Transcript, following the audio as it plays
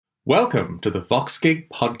Welcome to the VoxGig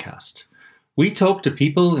podcast. We talk to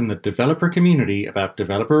people in the developer community about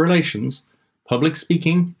developer relations, public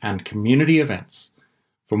speaking, and community events.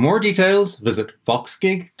 For more details, visit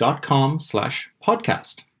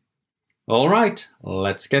voxgig.com/podcast. All right,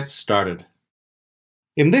 let's get started.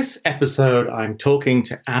 In this episode, I'm talking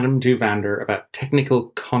to Adam DuVander about technical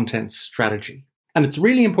content strategy. And it's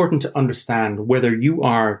really important to understand whether you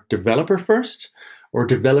are developer first or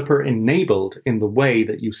developer enabled in the way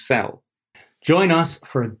that you sell. Join us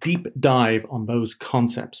for a deep dive on those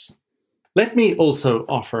concepts. Let me also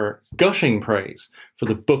offer gushing praise for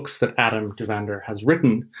the books that Adam DuVander has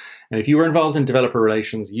written. And if you are involved in developer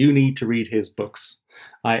relations, you need to read his books.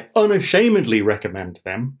 I unashamedly recommend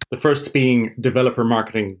them. The first being Developer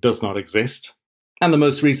Marketing Does Not Exist, and the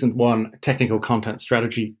most recent one, Technical Content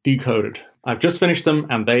Strategy Decoded. I've just finished them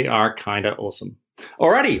and they are kinda awesome.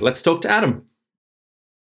 Alrighty, let's talk to Adam.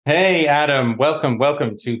 Hey, Adam, welcome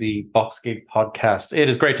to the VoxGig podcast. It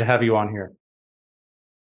is great to have you on here.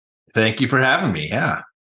 Thank you for having me. Yeah.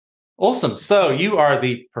 Awesome. So you are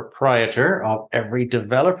the proprietor of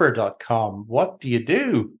EveryDeveloper.com. What do you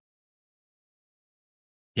do?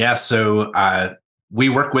 Yeah. So we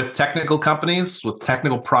work with technical companies with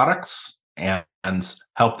technical products and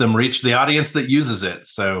help them reach the audience that uses it.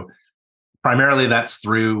 So primarily that's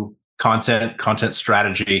through content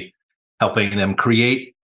strategy, helping them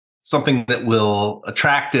create something that will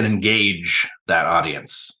attract and engage that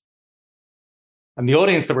audience. And the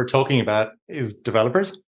audience that we're talking about is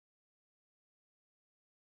developers?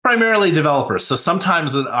 Primarily developers. So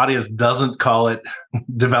sometimes the audience doesn't call it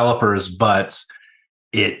developers, but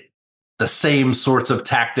the same sorts of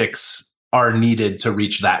tactics are needed to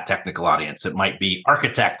reach that technical audience. It might be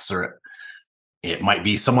architects, or it might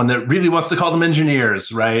be someone that really wants to call them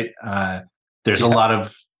engineers, right? There's a lot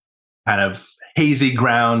of kind of hazy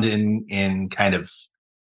ground in kind of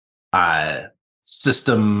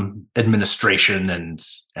system administration and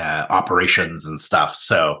operations and stuff.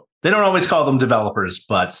 So they don't always call them developers,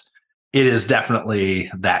 but it is definitely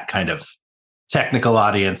that kind of technical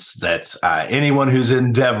audience that anyone who's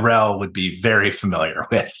in DevRel would be very familiar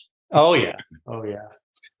with. Oh, yeah.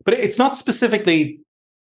 But it's not specifically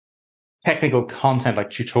technical content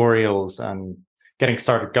like tutorials and getting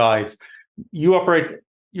started guides. You operate,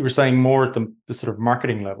 you were saying, more at the sort of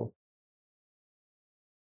marketing level.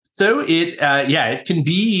 So it can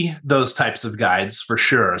be those types of guides for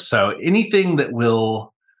sure. So anything that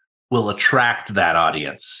will attract that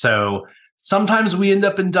audience. So sometimes we end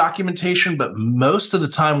up in documentation, but most of the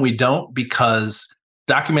time we don't, because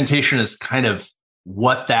documentation is kind of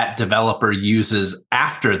what that developer uses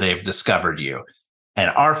after they've discovered you.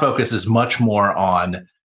 And our focus is much more on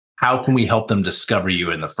how can we help them discover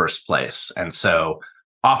you in the first place. And so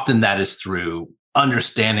often that is through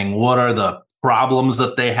understanding what are the problems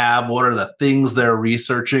that they have, what are the things they're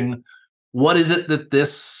researching, what is it that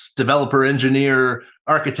this developer, engineer,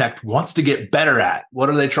 architect wants to get better at, what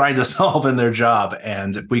are they trying to solve in their job.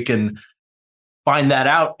 And if we can find that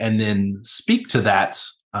out and then speak to that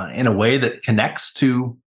in a way that connects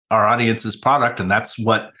to our audience's product, and that's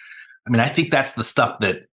what, I think that's the stuff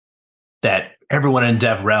that everyone in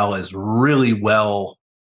DevRel is really well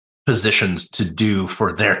positioned to do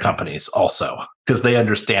for their companies also, because they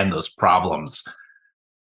understand those problems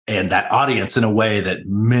and that audience in a way that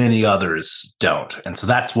many others don't. And so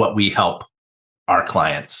that's what we help our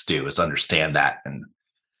clients do, is understand that and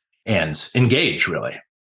engage, really.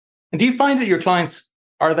 And do you find that your clients,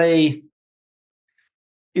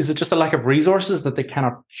 is it just a lack of resources that they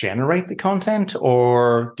cannot generate the content,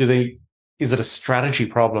 or is it a strategy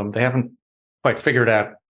problem? They haven't quite figured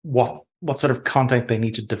out what sort of content they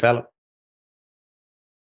need to develop?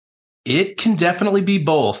 It can definitely be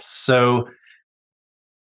both. So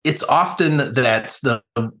it's often that the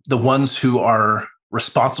ones who are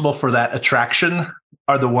responsible for that attraction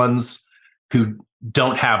are the ones who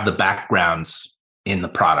don't have the backgrounds in the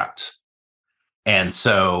product. And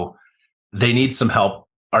so they need some help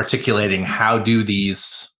articulating how do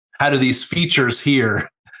these features here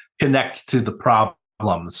connect to the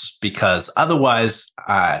problems, because otherwise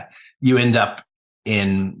you end up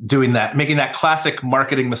in doing that, making that classic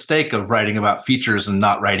marketing mistake of writing about features and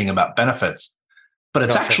not writing about benefits. But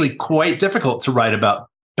it's actually quite difficult to write about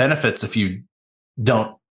benefits if you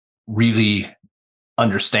don't really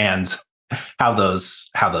understand how those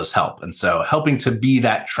help. And so helping to be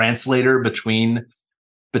that translator between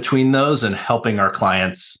those and helping our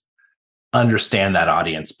clients understand that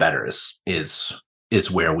audience better is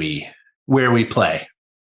where we play.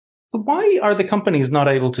 Why are the companies not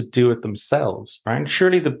able to do it themselves, right?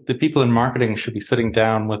 Surely the people in marketing should be sitting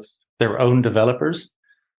down with their own developers.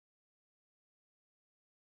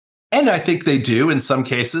 And I think they do in some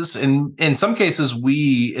cases. In some cases,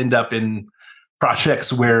 we end up in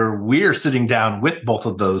projects where we're sitting down with both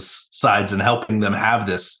of those sides and helping them have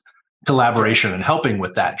this collaboration and helping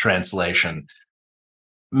with that translation.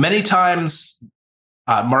 Many times,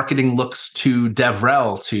 marketing looks to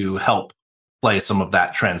DevRel to help play some of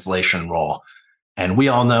that translation role. And we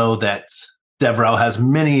all know that DevRel has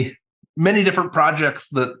many, many different projects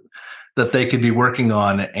that they could be working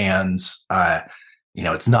on. And,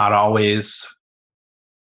 it's not always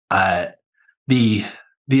the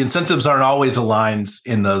incentives aren't always aligned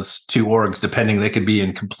in those two orgs, depending. They could be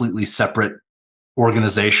in completely separate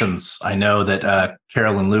organizations. I know that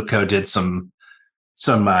Carolyn Luco did some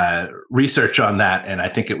research on that, and I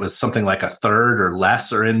think it was something like a third or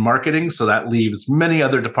less are in marketing. So that leaves many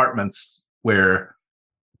other departments where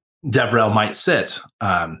DevRel might sit.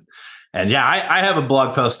 And yeah, I have a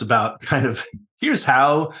blog post about kind of here's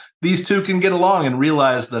how these two can get along and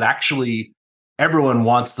realize that actually everyone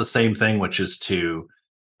wants the same thing, which is to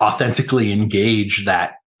authentically engage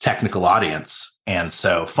that technical audience. And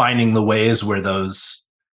so finding the ways where those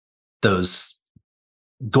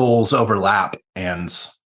goals overlap and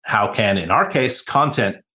how can, in our case,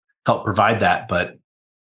 content help provide that. But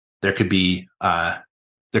there could be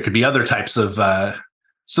other types of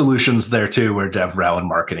solutions there too, where DevRel and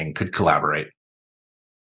marketing could collaborate.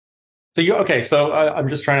 So I'm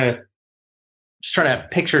just trying to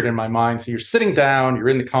picture it in my mind. So you're sitting down, you're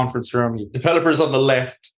in the conference room, you have developers on the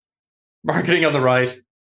left, marketing on the right,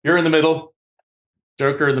 you're in the middle,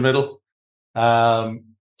 Joker in the middle.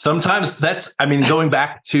 Sometimes going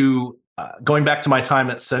back to my time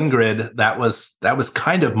at SendGrid, that was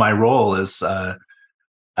kind of my role as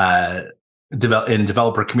in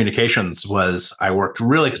developer communications. Was I worked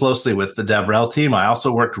really closely with the DevRel team. I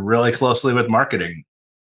also worked really closely with marketing.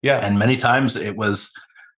 Yeah, and many times it was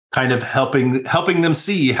kind of helping them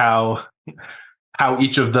see how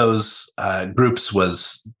each of those groups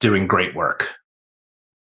was doing great work.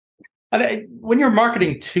 And when you're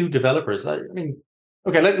marketing to developers, let's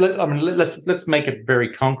make it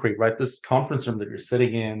very concrete, right? This conference room that you're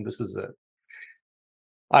sitting in, this is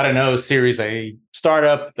Series A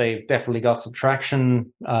startup. They've definitely got some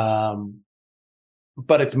traction,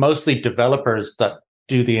 but it's mostly developers that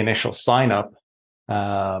do the initial sign up.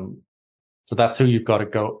 So that's who you've got to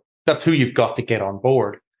go. That's who you've got to get on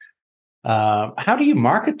board. How do you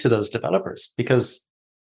market to those developers? Because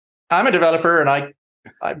I'm a developer, and I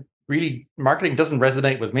really, marketing doesn't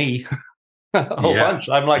resonate with me a whole bunch.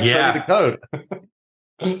 I'm like, show me the code.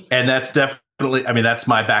 And that's definitely, that's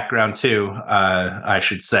my background too. I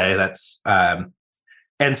should say that's, and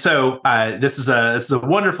so this is a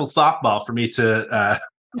wonderful softball for me to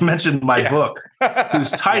mention my book,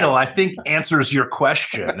 whose title I think answers your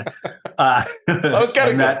question. That was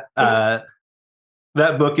kind of good.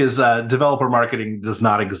 That book is Developer Marketing Does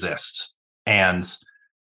Not Exist. And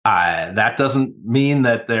that doesn't mean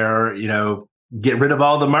that they're, get rid of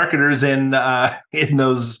all the marketers in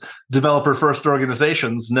those developer first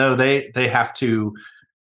organizations. No, they have to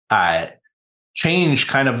change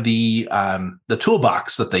kind of the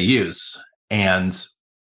toolbox that they use. And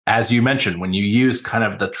as you mentioned, when you use kind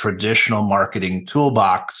of the traditional marketing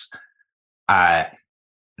toolbox,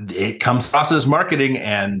 it comes across as marketing,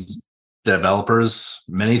 and developers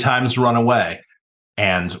many times run away.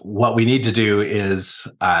 And what we need to do is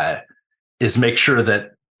make sure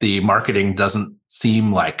that the marketing doesn't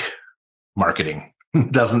seem like marketing,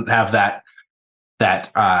 doesn't have that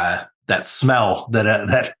smell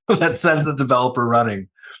that sends a developer running.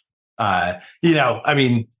 At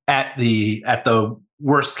the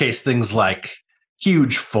worst case, things like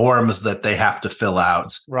huge forms that they have to fill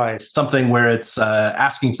out, right? Something where it's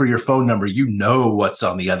asking for your phone number. What's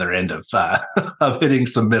on the other end of hitting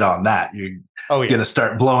submit on that. You're going to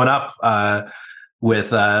start blowing up with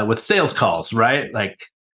sales calls, right? Like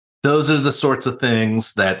those are the sorts of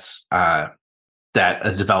things that a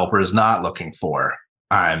developer is not looking for.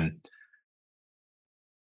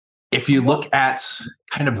 If you look at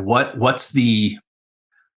kind of what's the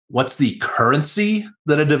currency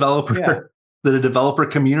that a developer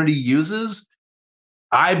community uses,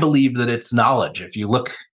 I believe that it's knowledge. If you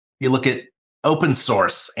look at open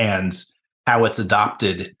source and how it's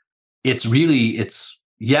adopted, it's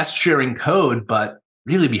sharing code, but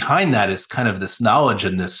really behind that is kind of this knowledge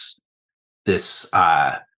and these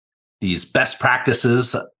best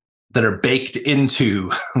practices that are baked into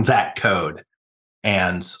that code.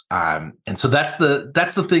 And so that's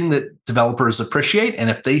the thing that developers appreciate. And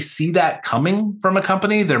if they see that coming from a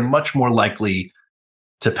company, they're much more likely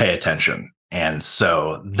to pay attention. And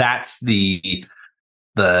so that's the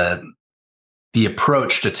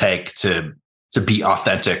approach to take to be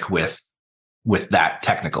authentic with that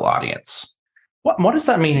technical audience. What does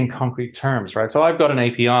that mean in concrete terms, right? So I've got an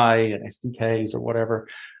API and SDKs or whatever.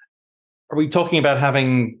 Are we talking about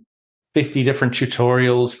having 50 different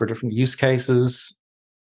tutorials for different use cases,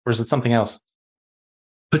 or is it something else?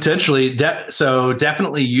 Potentially. So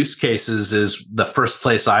definitely use cases is the first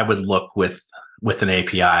place I would look with an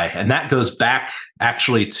API. And that goes back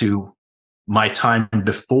actually to my time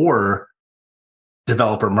before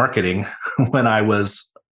developer marketing, when I was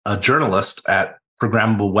a journalist at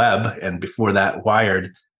Programmable Web, and before that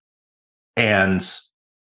Wired, and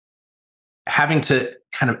having to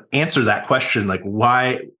kind of answer that question, like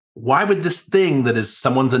why would this thing that is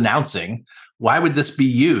someone's announcing, why would this be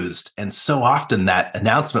used? And so often that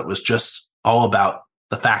announcement was just all about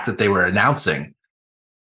the fact that they were announcing.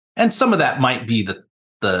 And some of that might be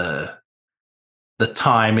the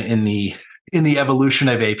time in the evolution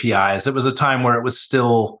of APIs. It was a time where it was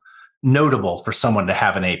still notable for someone to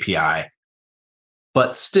have an API.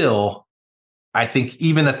 But still, I think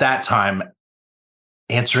even at that time,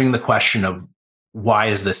 answering the question of why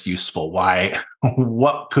is this useful?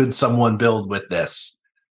 What could someone build with this?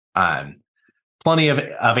 Plenty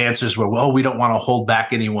of answers were, well, we don't want to hold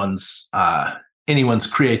back anyone's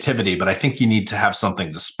creativity, but I think you need to have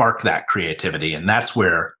something to spark that creativity. And that's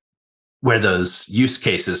where those use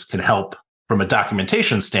cases can help from a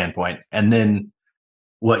documentation standpoint. And then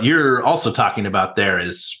what you're also talking about there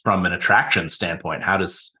is from an attraction standpoint. How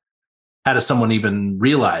does someone even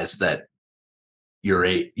realize that your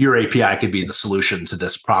API could be the solution to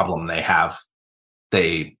this problem they have?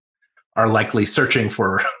 They are likely searching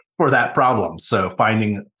for that problem. So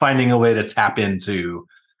finding a way to tap into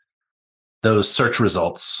those search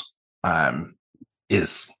results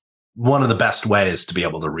is one of the best ways to be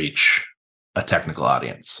able to reach a technical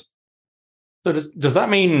audience. So does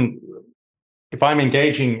that mean if I'm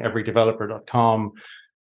engaging EveryDeveloper.com,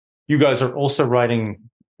 you guys are also writing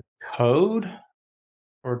code?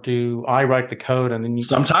 Or do I write the code and then you...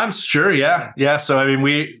 Sometimes, sure, yeah. So I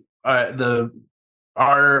mean,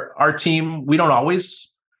 our team, we don't always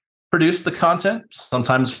produce the content.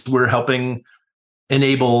 Sometimes we're helping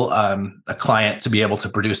enable a client to be able to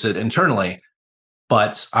produce it internally.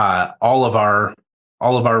 But all of our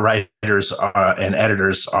writers and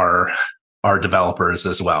editors are developers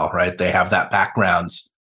as well, right? They have that background,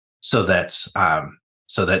 so that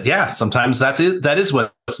sometimes that is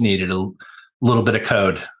what's needed. A little bit of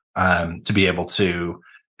code to be able to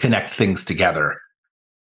connect things together.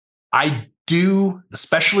 I do,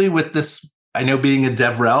 especially with this, I know being a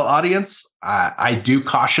DevRel audience, I do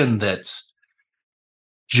caution that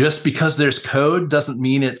just because there's code doesn't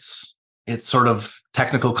mean it's sort of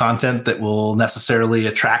technical content that will necessarily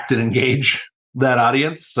attract and engage that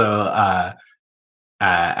audience. So,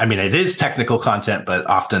 I mean, it is technical content, but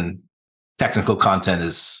often technical content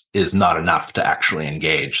is not enough to actually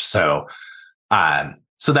engage. So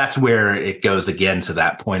that's where it goes again to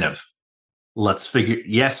that point of, let's figure,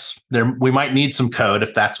 yes, we might need some code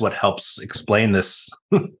if that's what helps explain this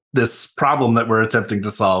this problem that we're attempting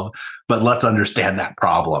to solve, but let's understand that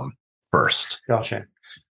problem first. Gotcha.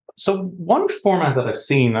 So one format that I've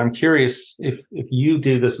seen, I'm curious if you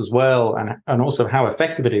do this as well, and also how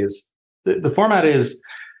effective it is. The format is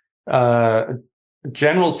a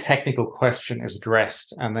general technical question is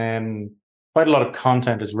addressed, and then quite a lot of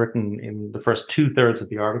content is written in the first 2/3 of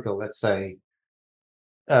the article, let's say,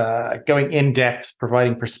 going in depth,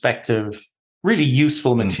 providing perspective, really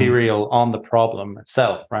useful material on the problem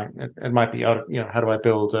itself, right? It might be, how do I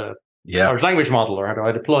build a large language model, or how do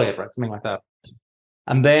I deploy it, right? Something like that.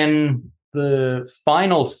 And then the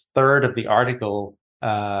final third of the article,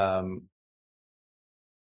 and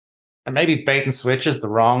maybe bait and switch is the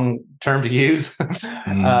wrong term to use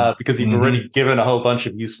because you've already given a whole bunch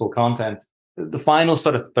of useful content. The final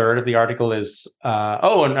sort of third of the article is,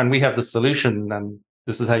 and we have the solution, and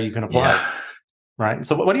this is how you can apply it, right?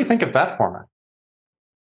 So what do you think of that format?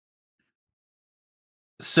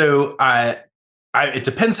 So it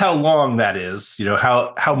depends how long that is,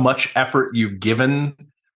 how much effort you've given.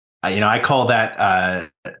 I call that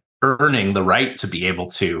earning the right to be able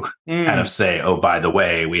to kind of say, oh, by the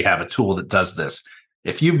way, we have a tool that does this.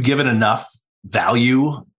 If you've given enough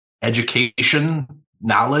value, education,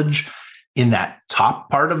 knowledge in that top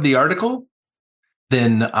part of the article,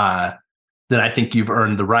 then I think you've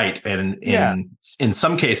earned the right. And in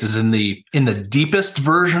some cases, in the deepest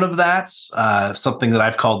version of that, something that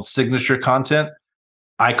I've called signature content,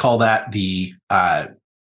 I call that the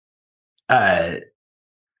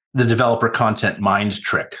developer content mind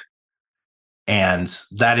trick. And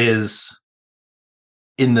that is,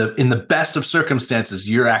 in the best of circumstances,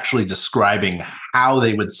 you're actually describing how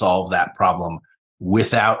they would solve that problem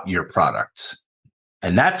without your product.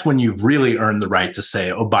 And that's when you've really earned the right to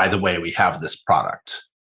say, oh, by the way, we have this product.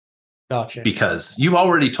 Gotcha. Because you've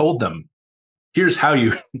already told them, here's how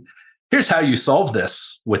you solve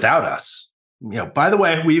this without us. By the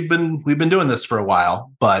way, we've been doing this for a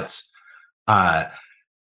while, but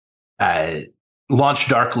Launch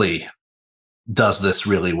Darkly does this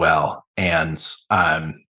really well, and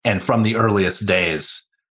from the earliest days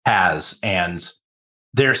has. And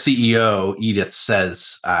their CEO Edith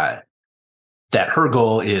says that her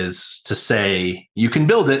goal is to say, you can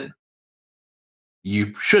build it,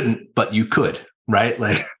 you shouldn't, but you could, right?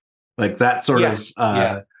 Like that sort of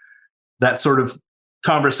that sort of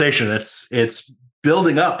conversation. It's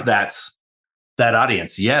building up that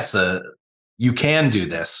audience. Yes, you can do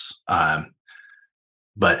this,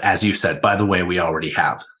 but as you said, by the way, we already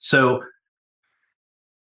have. So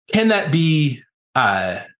can that be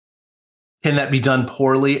done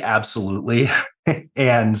poorly? Absolutely.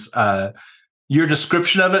 And your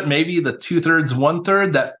description of it, maybe the 2/3,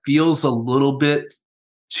 1/3, that feels a little bit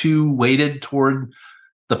too weighted toward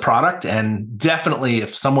the product. And definitely,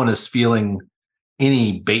 if someone is feeling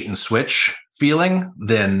any bait and switch feeling,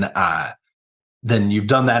 then you've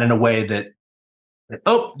done that in a way that,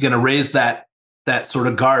 going to raise that sort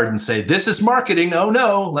of guard and say, this is marketing. Oh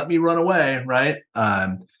no, let me run away. Right.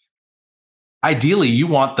 Ideally, you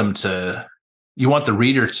want the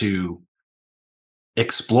reader to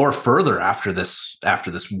explore further after this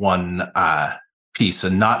one piece,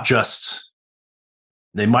 and not just,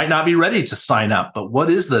 they might not be ready to sign up, but what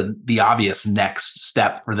is the obvious next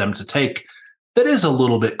step for them to take that is a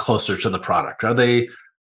little bit closer to the product? Are they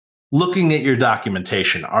looking at your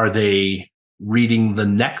documentation? Are they reading the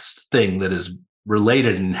next thing that is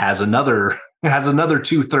related and has another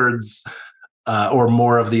 2/3 or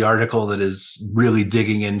more of the article that is really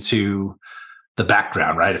digging into the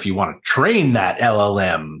background, right? If you want to train that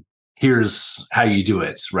LLM, here's how you do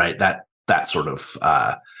it, right? That sort of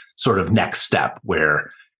next step,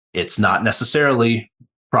 where it's not necessarily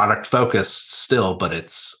product focused still, but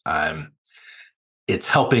it's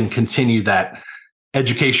helping continue that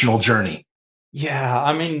educational journey. Yeah,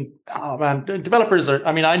 I mean, oh man, developers are.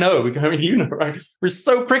 I mean, I know, right? We're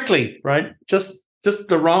so prickly, right? Just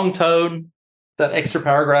the wrong tone, that extra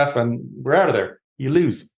paragraph, and we're out of there. You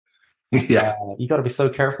lose. Yeah, you got to be so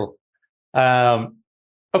careful.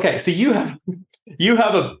 Okay, so you have,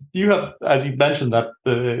 as you mentioned, that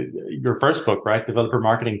your first book, right? Developer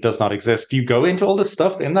Marketing Does Not Exist. Do you go into all this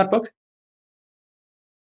stuff in that book?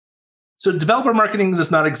 So developer marketing does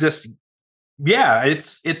not exist. Yeah,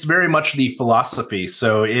 it's very much the philosophy.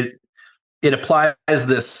 So it applies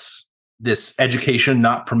this education,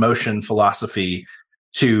 not promotion philosophy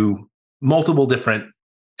to multiple different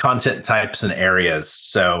content types and areas.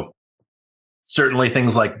 So certainly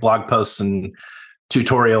things like blog posts and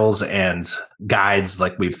tutorials and guides,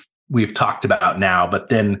 like we've talked about now. But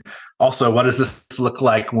then also, what does this look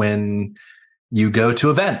like when you go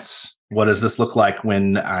to events? What does this look like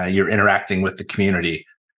when you're interacting with the community?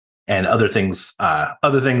 And other things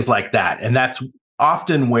like that. And that's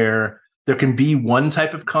often where there can be one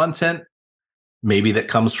type of content, maybe that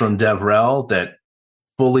comes from DevRel, that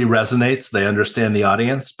fully resonates. They understand the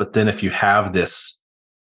audience. But then if you have this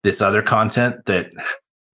other content that,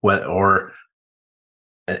 or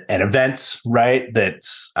an event, right, that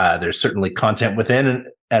there's certainly content within an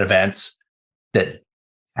event that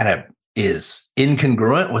kind of is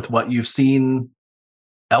incongruent with what you've seen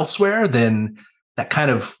elsewhere, then that kind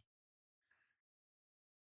of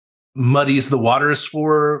muddies the waters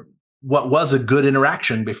for what was a good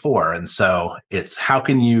interaction before. And so it's, how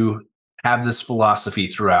can you have this philosophy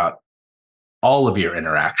throughout all of your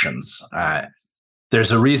interactions?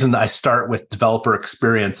 There's a reason I start with developer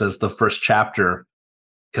experience as the first chapter,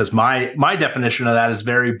 because my definition of that is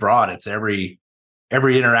very broad. It's every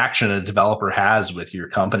interaction a developer has with your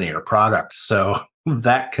company or product. So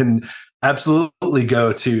that can absolutely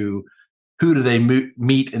go to, who do they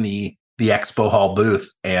meet in the expo hall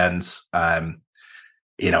booth, and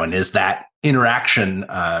and is that interaction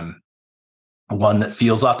one that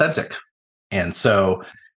feels authentic? And so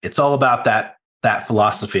it's all about that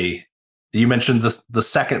philosophy. You mentioned the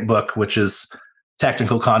second book, which is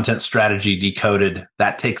Technical Content Strategy Decoded.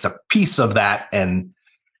 That takes a piece of that and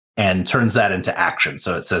turns that into action.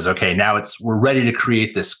 So it says, okay, now we're ready to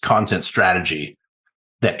create this content strategy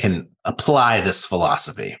that can apply this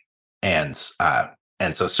philosophy. And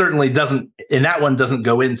so certainly doesn't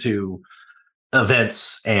go into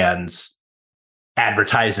events and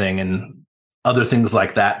advertising and other things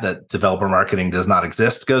like that developer marketing does not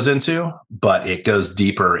exist goes into, but it goes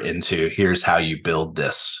deeper into here's how you build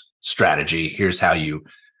this strategy. Here's how you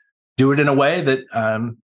do it in a way that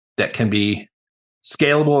that can be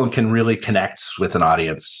scalable and can really connect with an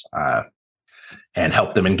audience and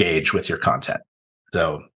help them engage with your content.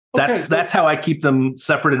 So that's how I keep them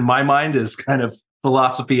separate in my mind, is kind of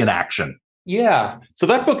philosophy and action. Yeah. So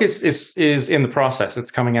that book is in the process.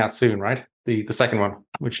 It's coming out soon, right? The second one,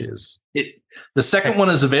 which is the second one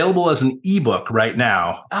is available as an ebook right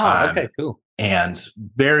now. Oh, okay, cool. And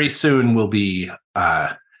very soon will be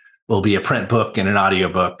a print book and an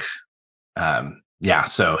audiobook.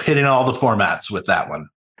 So hitting all the formats with that one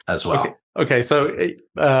as well. Okay. So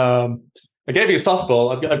I gave you a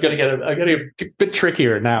softball. I've got to get a bit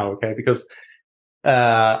trickier now, okay? Because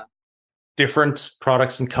different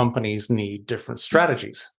products and companies need different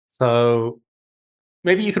strategies. So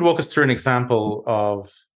maybe you could walk us through an example of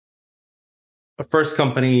a first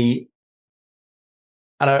company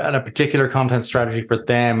and a particular content strategy for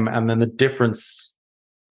them, and then the difference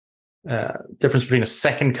between a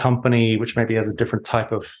second company, which maybe has a different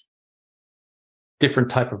type of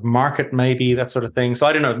market, maybe that sort of thing. So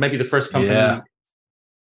I don't know, maybe the first company,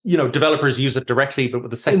 developers use it directly, but with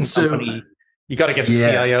the second company, you got to get the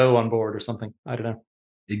CIO on board or something. I don't know.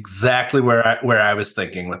 Exactly where I was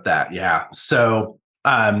thinking with that. Yeah. So,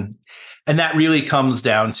 and that really comes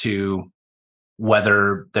down to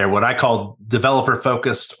whether they're what I call developer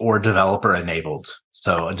focused or developer enabled.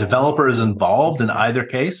 So a developer is involved in either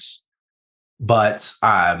case, but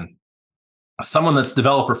someone that's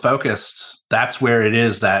developer focused, that's where it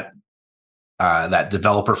is that that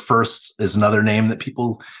developer first is another name that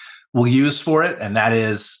people will use for it. And that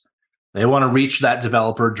is, they want to reach that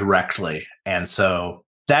developer directly. And so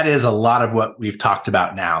that is a lot of what we've talked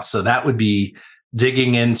about now. So that would be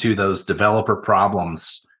digging into those developer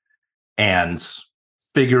problems and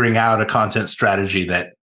figuring out a content strategy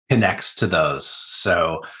that connects to those.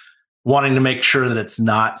 So wanting to make sure that it's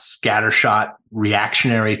not scattershot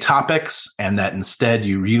reactionary topics, and that instead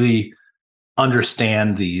you really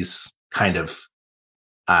understand these kind of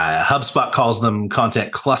HubSpot calls them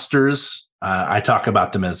content clusters. I talk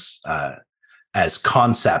about them as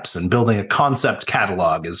concepts, and building a concept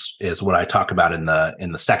catalog is what I talk about in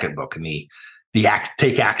the second book, in the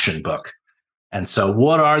Take Action book. And so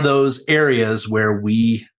what are those areas where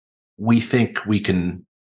we think we can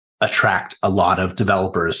attract a lot of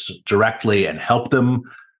developers directly and help them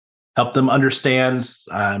understand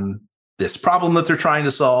this problem that they're trying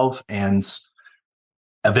to solve, and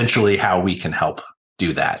eventually how we can help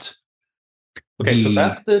do that. Okay, so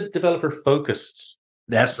that's the developer focused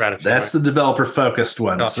strategy. That's the developer focused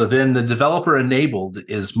one. Gotcha. So then the developer enabled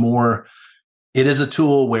is more, it is a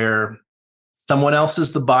tool where someone else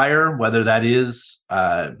is the buyer, whether that is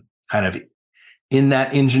kind of in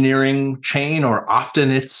that engineering chain, or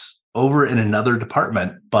often it's over in another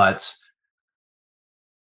department, but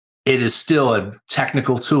it is still a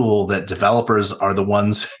technical tool that developers are the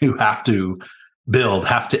ones who have to build,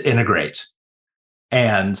 have to integrate.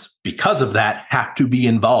 And because of that, have to be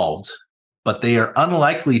involved, but they are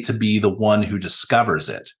unlikely to be the one who discovers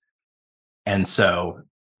it. And so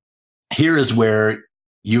here is where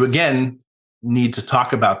you again need to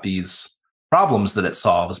talk about these problems that it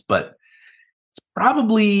solves, but it's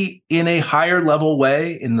probably in a higher level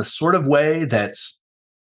way, in the sort of way that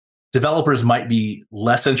developers might be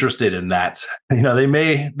less interested in that. They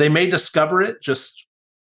may discover it just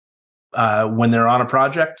when they're on a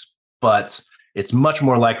project, but it's much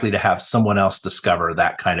more likely to have someone else discover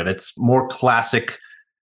that kind of. It's more classic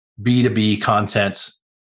B2B content.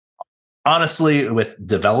 Honestly, with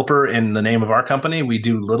developer in the name of our company, we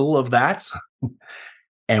do little of that.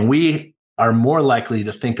 And we are more likely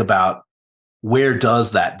to think about, where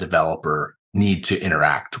does that developer need to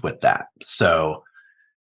interact with that? So,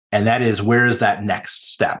 and that is, where is that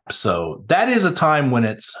next step? So that is a time when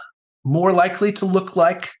it's more likely to look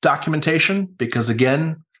like documentation, because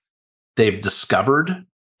again, they've discovered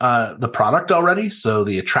the product already. So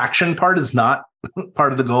the attraction part is not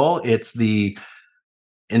part of the goal. It's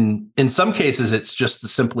in some cases, it's just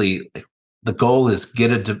simply, the goal is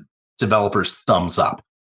get a developer's thumbs up,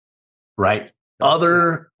 right?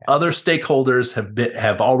 Other stakeholders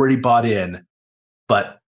have already bought in,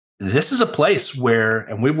 but this is a place where,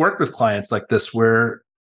 and we've worked with clients like this, where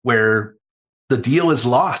the deal is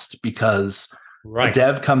lost because a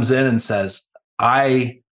dev comes in and says,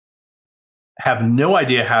 I have no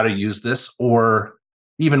idea how to use this, or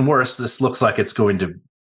even worse, this looks like it's going to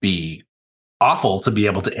be awful to be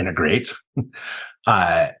able to integrate.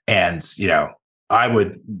 And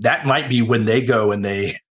that might be when they go and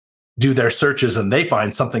they do their searches and they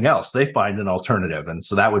find something else. They find an alternative. And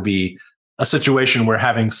so that would be a situation where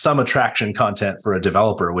having some attraction content for a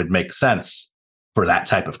developer would make sense for that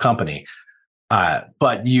type of company.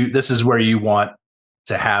 But this is where you want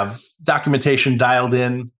to have documentation dialed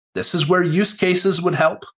in. This is where use cases would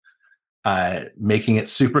help, making it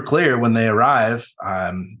super clear when they arrive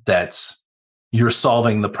that you're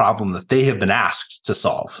solving the problem that they have been asked to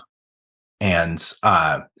solve, and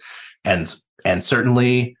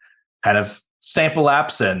certainly kind of sample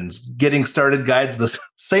apps and getting started guides, the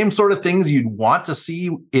same sort of things you'd want to see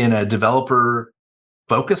in a developer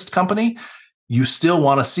focused company. You still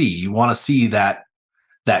want to see. You want to see that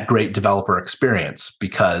great developer experience,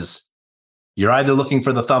 because you're either looking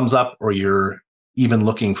for the thumbs up or you're even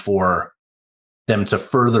looking for them to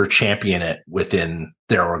further champion it within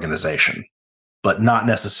their organization, but not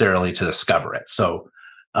necessarily to discover it. So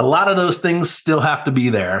a lot of those things still have to be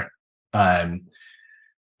there.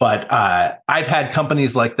 But I've had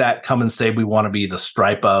companies like that come and say, we want to be the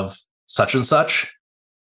Stripe of such and such.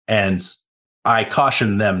 And I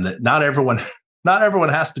caution them that not everyone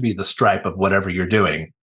has to be the Stripe of whatever you're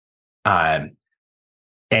doing. And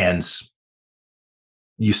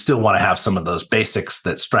you still want to have some of those basics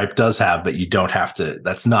that Stripe does have, but you don't have to.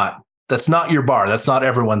 That's not your bar. That's not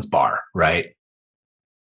everyone's bar, right?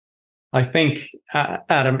 I think,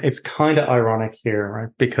 Adam, it's kind of ironic here, right?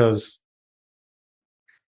 Because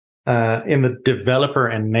in the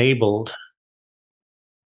developer-enabled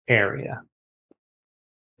area,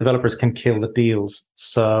 developers can kill the deals.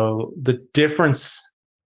 So the difference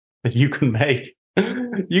that you can make,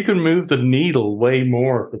 you can move the needle way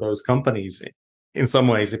more for those companies in some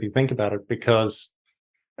ways, if you think about it, because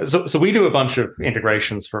so we do a bunch of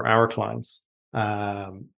integrations for our clients.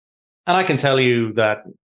 And I can tell you that,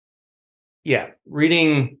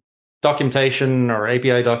 reading documentation or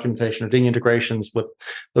API documentation or doing integrations with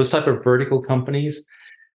those type of vertical companies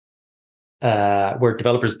where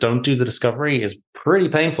developers don't do the discovery is pretty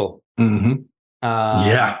painful. Mm-hmm.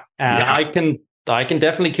 I can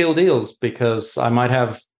definitely kill deals, because I might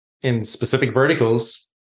have in specific verticals,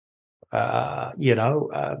 these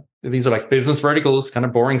are like business verticals, kind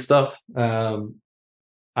of boring stuff.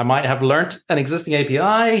 I might have learn't an existing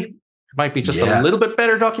API. It might be just a little bit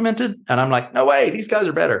better documented, and I'm like, no way, these guys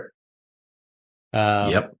are better.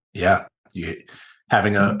 Yep. Yeah.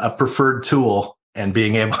 Having a preferred tool and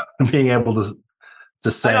being able to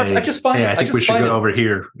say, I think we should go over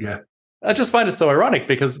here. Yeah. I just find it so ironic,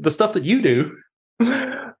 because the stuff that you do,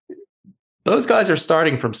 those guys are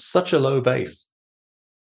starting from such a low base.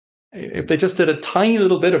 If they just did a tiny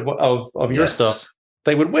little bit of your stuff,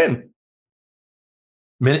 they would win.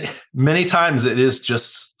 Many times it is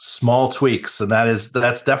just small tweaks, and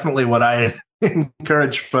that's definitely what I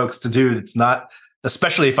encourage folks to do. It's not,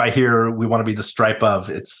 especially if I hear we want to be the Stripe of,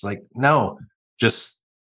 it's like, no, just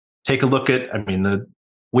take a look at,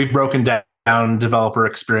 we've broken down developer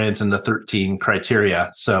experience into 13 criteria.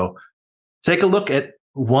 So take a look at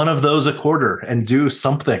one of those a quarter and do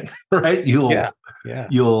something, right? You'll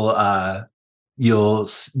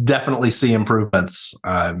definitely see improvements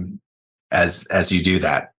as you do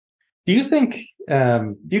that. Do you think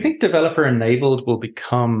developer enabled will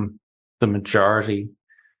become the majority?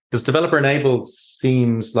 Because developer enabled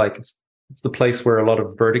seems like it's the place where a lot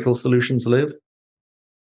of vertical solutions live.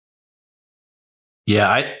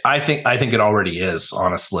 Yeah, I think it already is,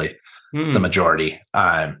 honestly, the majority.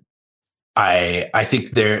 I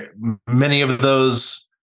think many of those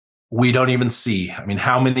we don't even see.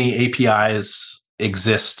 How many APIs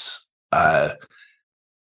exist on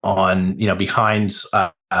behind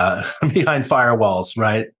firewalls,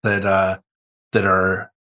 right? That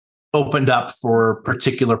are opened up for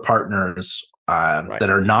particular partners that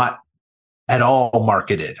are not at all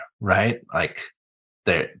marketed, right? Like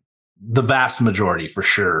the vast majority for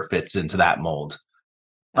sure fits into that mold.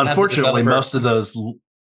 And unfortunately, most of those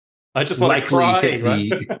I just want to cry, hit right?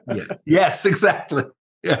 Yes, exactly.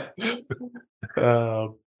 Yeah.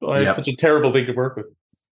 It's such a terrible thing to work with.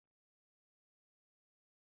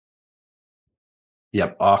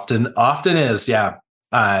 Yep, often is, yeah.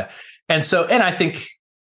 And I think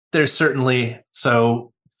there's certainly,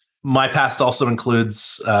 so my past also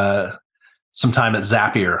includes some time at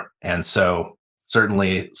Zapier, and so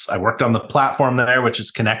certainly I worked on the platform there, which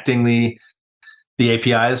is connecting the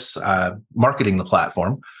APIs, marketing the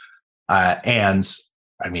platform, and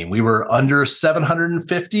we were under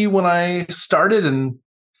 750 when I started, and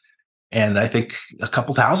I think a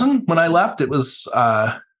couple thousand when I left. It was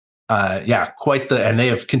quite and they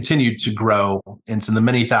have continued to grow into the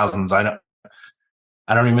many thousands. I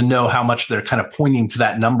don't even know how much they're kind of pointing to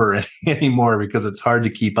that number anymore, because it's hard to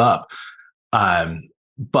keep up.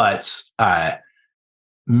 but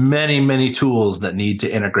many tools that need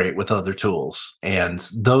to integrate with other tools, and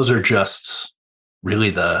those are just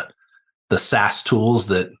really the SaaS tools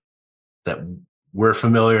that we're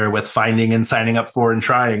familiar with finding and signing up for and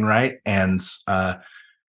trying, right? And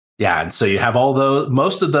and so you have all those.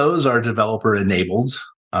 Most of those are developer enabled.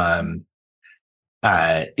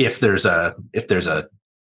 If there's a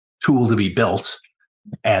tool to be built,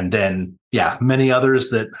 and then many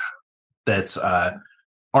others that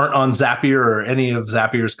aren't on Zapier or any of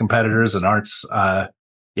Zapier's competitors and aren't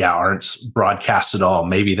broadcast at all.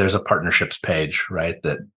 Maybe there's a partnerships page, right,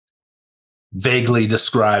 that vaguely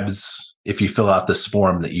describes if you fill out this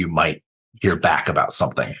form that you might hear back about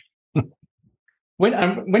something.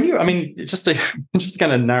 When you, I mean, just to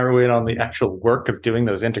kind of narrow in on the actual work of doing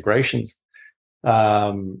those integrations,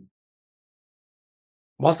 was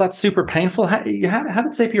that super painful? How did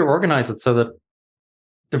Zapier organize it so that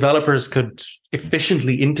developers could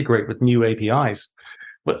efficiently integrate with new APIs?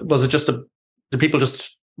 Was it just did people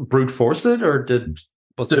just brute force it, or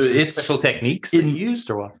was there special techniques that you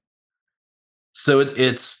used, or what? So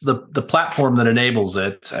it's the platform that enables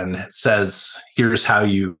it and says, here's how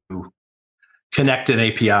you connect an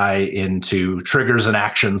API into triggers and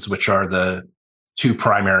actions, which are the two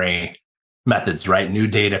primary methods, right? New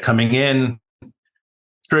data coming in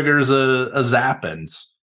triggers a zap, and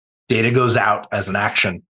data goes out as an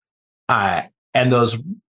action. And those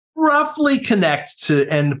roughly connect to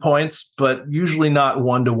endpoints, but usually not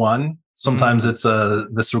one-to-one. Sometimes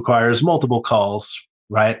this requires multiple calls,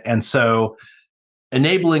 right? And so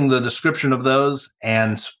enabling the description of those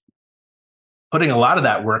and putting a lot of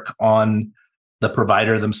that work on the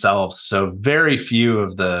provider themselves. So very few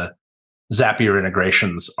of the Zapier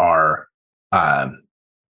integrations are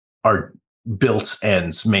built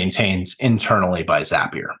and maintained internally by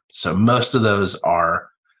Zapier. So most of those are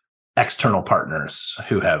external partners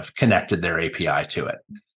who have connected their API to it.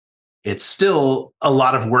 It's still a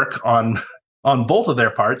lot of work on both of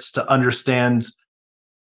their parts to understand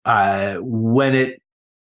when it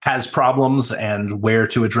has problems and where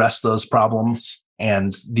to address those problems.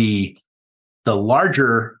 And the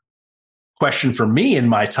larger question for me in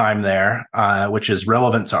my time there, which is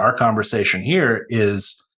relevant to our conversation here,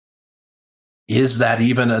 is that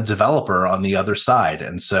even a developer on the other side?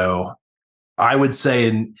 And so I would say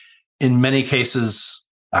in many cases,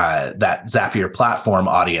 that Zapier platform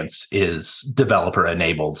audience is developer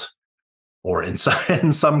enabled, or in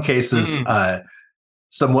some cases,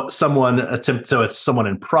 someone attempt. So it's someone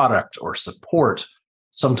in product or support,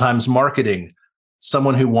 sometimes marketing,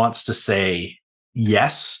 someone who wants to say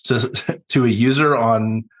yes to a user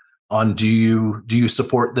on do you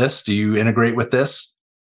support this? Do you integrate with this?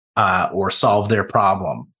 Or solve their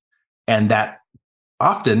problem. And that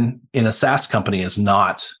often in a SaaS company is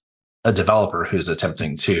not a developer who's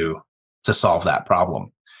attempting to solve that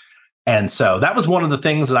problem. And so that was one of the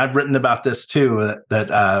things that I've written about this too,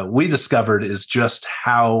 that we discovered, is just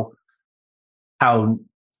how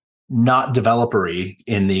not developer-y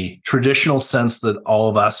in the traditional sense that all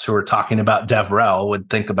of us who are talking about DevRel would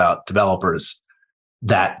think about developers,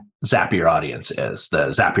 that Zapier audience is, the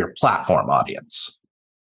Zapier platform audience.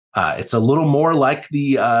 It's a little more like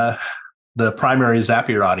the primary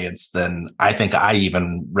Zapier audience than I think I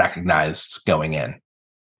even recognized going in.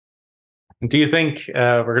 Do you think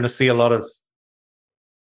we're going to see a lot of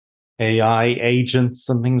AI agents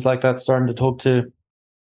and things like that starting to talk to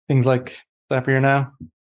things like Zapier now?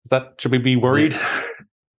 Should we be worried?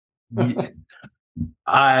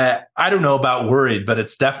 I don't know about worried, but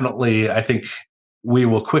it's definitely, I think we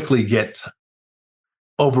will quickly get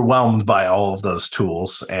overwhelmed by all of those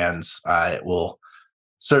tools, and it will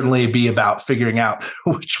certainly be about figuring out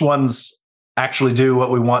which ones actually do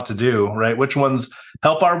what we want to do, right? Which ones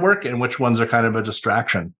help our work and which ones are kind of a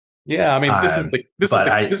distraction. Yeah, I mean, this is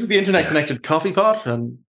the internet connected coffee pot,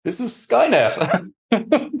 and this is Skynet.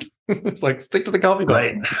 It's like, stick to the coffee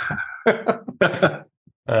pot.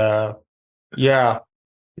 Right. Yeah.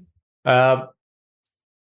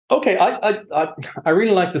 Okay, I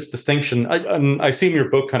really like this distinction. I assume your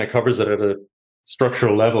book kind of covers it at a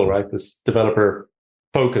structural level, right? This developer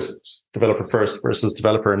focused, developer first versus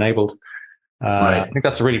developer enabled. Right. I think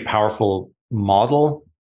that's a really powerful model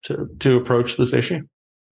to approach this issue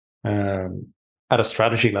at a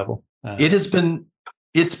strategy level.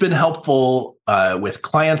 It's been helpful with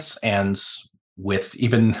clients and with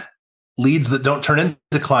even leads that don't turn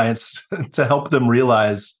into clients to help them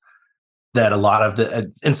realize that a lot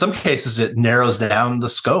of in some cases, it narrows down the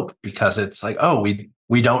scope, because it's like, oh,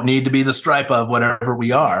 we don't need to be the Stripe of whatever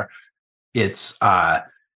we are. It's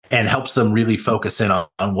and helps them really focus in on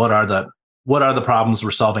what are the problems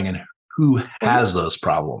we're solving and who has those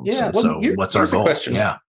problems. Yeah. And Well, so what's our goal?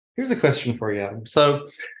 Yeah. Here's a question for you, Adam. So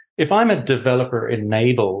if I'm a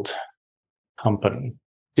developer-enabled company,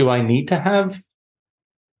 do I need to have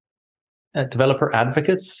developer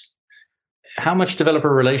advocates? How much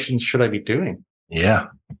developer relations should I be doing? Yeah.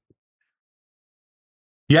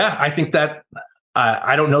 Yeah, I think that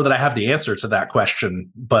I don't know that I have the answer to that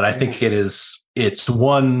question, but I think it's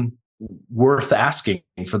one worth asking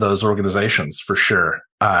for those organizations for sure.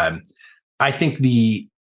 I think the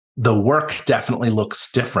work definitely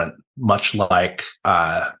looks different, much like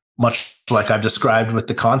I've described with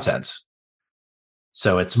the content.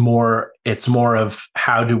 So it's more of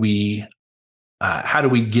how do we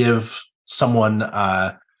give someone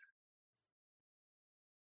to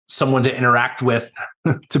interact with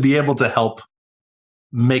to be able to help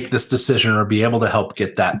make this decision or be able to help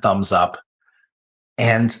get that thumbs up.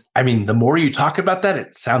 And I mean, the more you talk about that,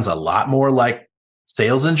 it sounds a lot more like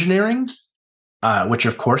sales engineering, which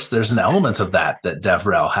of course there's an element of that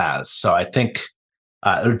DevRel has. So I think,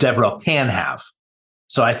 or DevRel can have.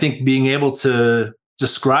 So I think being able to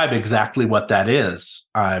describe exactly what that is.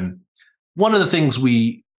 One of the things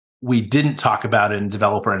we didn't talk about in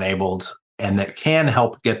developer enabled and that can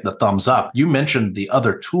help get the thumbs up. You mentioned the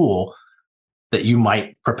other tool that you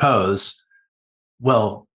might propose.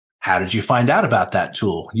 Well, how did you find out about that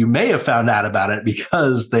tool? You may have found out about it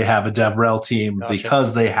because they have a DevRel team,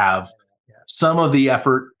 because they have some of the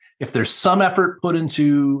effort. If there's some effort put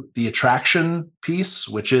into the attraction piece,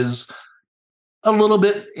 which is a little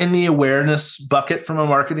bit in the awareness bucket from a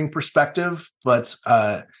marketing perspective, but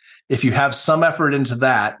if you have some effort into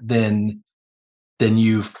that, then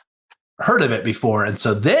you've heard of it before. And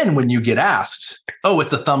so then when you get asked, oh,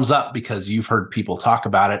 it's a thumbs up because you've heard people talk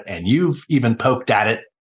about it and you've even poked at it,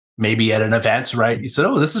 maybe at an event, right? You said,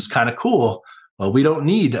 oh, this is kind of cool. Well, we don't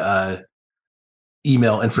need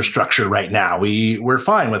email infrastructure right now. We're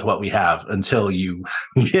fine with what we have until you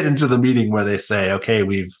get into the meeting where they say, okay,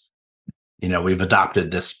 we've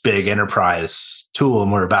adopted this big enterprise tool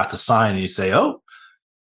and we're about to sign. And you say, oh,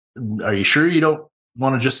 are you sure you don't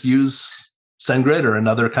want to just use SendGrid or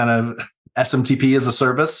another kind of SMTP as a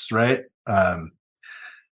service, right?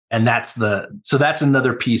 And that's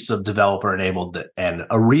another piece of developer enabled and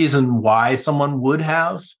a reason why someone would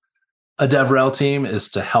have a DevRel team is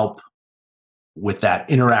to help with that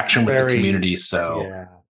interaction with the community. So yeah,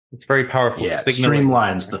 it's very powerful. Yeah, it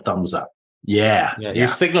streamlines the thumbs up. Yeah, you're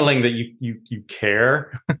signaling that you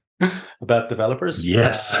care about developers.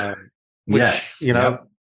 Yes,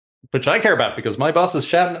 which I care about because my boss is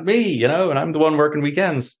shouting at me, and I'm the one working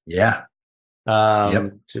weekends. Yeah.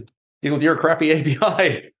 To deal with your crappy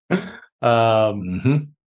API.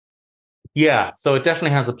 Yeah, so it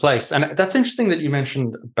definitely has a place. And that's interesting that you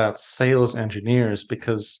mentioned about sales engineers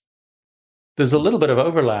because there's a little bit of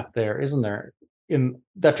overlap there, isn't there? In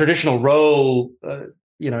that traditional role,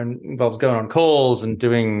 involves going on calls and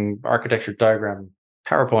doing architecture diagram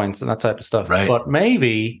PowerPoints and that type of stuff. Right. But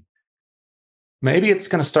maybe it's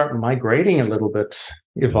going to start migrating a little bit,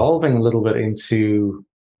 evolving a little bit into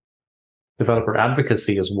developer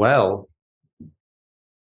advocacy as well.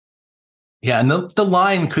 Yeah, and the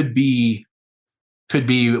line could be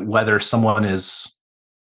whether someone is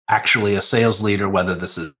actually a sales lead or whether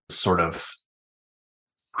this is sort of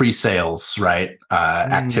pre-sales, right?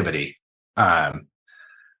 Activity.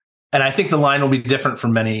 And I think the line will be different for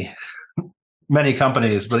many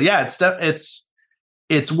companies, but yeah,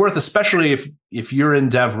 it's worth, especially if you're in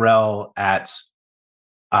DevRel at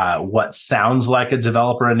what sounds like a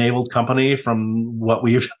developer-enabled company from what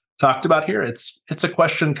we've talked about here. It's a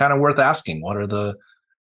question kind of worth asking. What are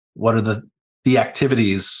the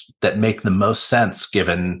activities that make the most sense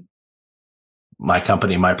given my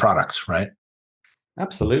company, my product, right?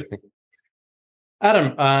 Absolutely.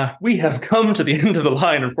 Adam, we have come to the end of the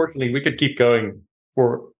line. Unfortunately, we could keep going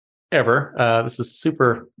forever. This is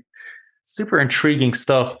super, super intriguing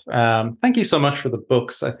stuff. Thank you so much for the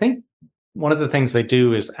books. I think one of the things they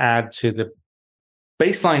do is add to the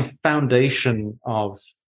baseline foundation of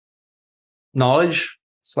knowledge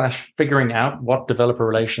 / figuring out what developer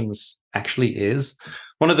relations actually is.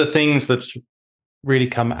 One of the things that's really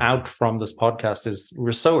come out from this podcast is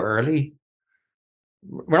we're so early.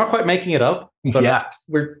 We're not quite making it up, but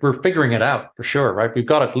we're figuring it out for sure, right? We've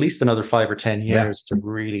got at least another 5 or 10 years to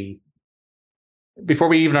really, before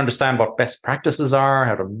we even understand what best practices are,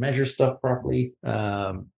 how to measure stuff properly.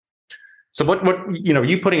 So what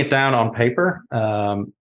you putting it down on paper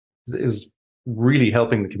is really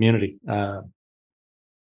helping the community.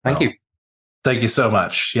 Thank you. Thank you so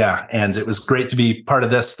much. Yeah, and it was great to be part of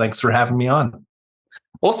this. Thanks for having me on.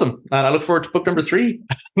 Awesome. And I look forward to book number 3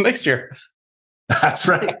 next year. That's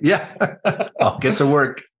right. Yeah. I'll get to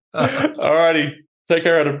work. All righty. Take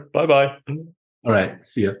care, Adam. Bye-bye. All right.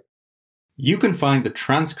 See ya. You can find the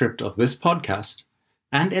transcript of this podcast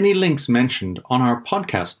and any links mentioned on our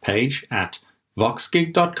podcast page at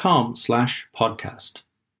voxgig.com/podcast.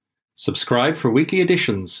 Subscribe for weekly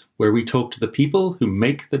editions where we talk to the people who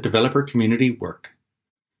make the developer community work.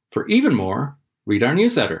 For even more, read our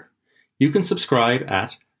newsletter. You can subscribe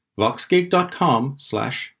at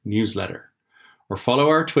voxgig.com/newsletter or follow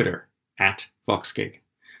our Twitter at voxgig.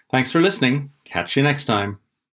 Thanks for listening. Catch you next time.